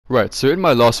Right, so in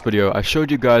my last video I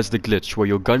showed you guys the glitch where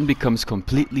your gun becomes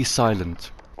completely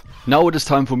silent. Now it is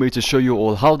time for me to show you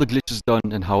all how the glitch is done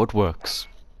and how it works.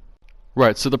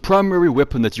 Right, so the primary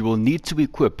weapon that you will need to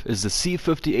equip is the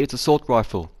C58 assault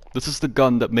rifle. This is the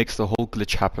gun that makes the whole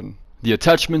glitch happen. The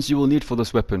attachments you will need for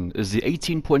this weapon is the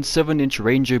 18.7-inch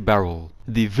Ranger barrel,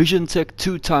 the VisionTech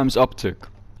 2x optic,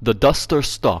 the Duster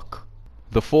stock,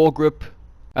 the foregrip,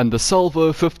 and the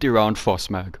Salvo 50-round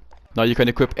Phosmag. Now you can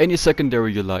equip any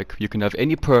secondary you like, you can have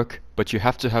any perk, but you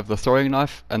have to have the throwing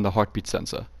knife and the heartbeat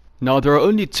sensor. Now there are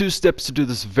only 2 steps to do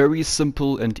this very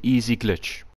simple and easy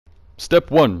glitch.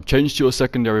 Step 1, change to your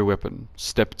secondary weapon.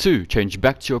 Step 2, change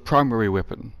back to your primary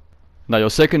weapon. Now your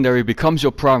secondary becomes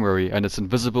your primary and it's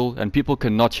invisible and people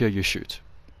cannot hear you shoot.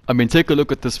 I mean, take a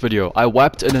look at this video. I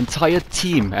wiped an entire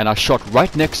team and I shot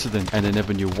right next to them and they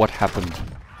never knew what happened.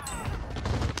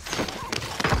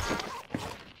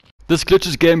 This glitch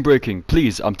is game breaking.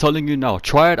 Please, I'm telling you now,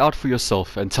 try it out for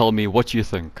yourself and tell me what you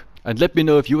think. And let me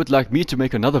know if you would like me to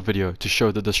make another video to show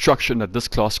the destruction that this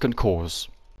class can cause.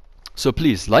 So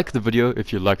please like the video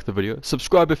if you like the video,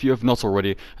 subscribe if you have not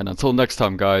already, and until next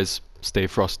time guys, stay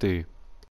frosty.